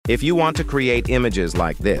If you want to create images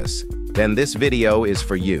like this, then this video is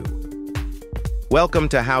for you. Welcome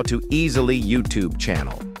to How to Easily YouTube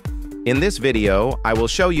channel. In this video, I will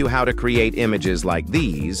show you how to create images like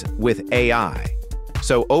these with AI.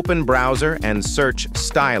 So open browser and search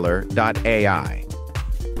styler.ai.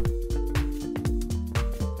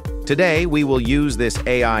 Today, we will use this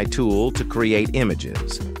AI tool to create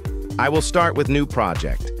images. I will start with new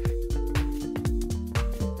project.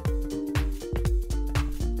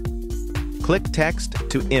 Click text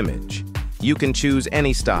to image. You can choose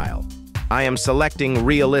any style. I am selecting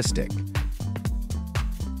realistic.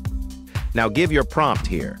 Now give your prompt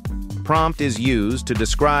here. Prompt is used to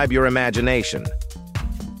describe your imagination.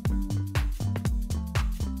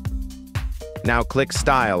 Now click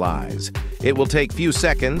stylize. It will take few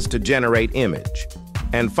seconds to generate image.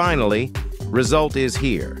 And finally, result is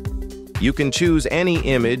here. You can choose any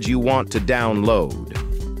image you want to download.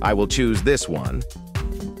 I will choose this one.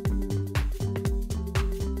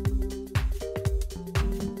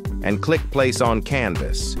 And click place on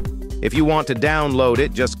canvas. If you want to download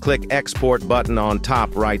it, just click export button on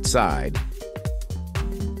top right side.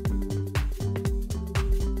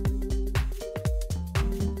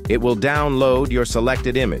 It will download your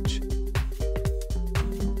selected image.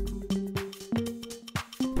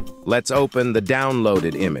 Let's open the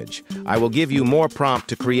downloaded image. I will give you more prompt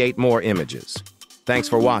to create more images. Thanks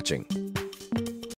for watching.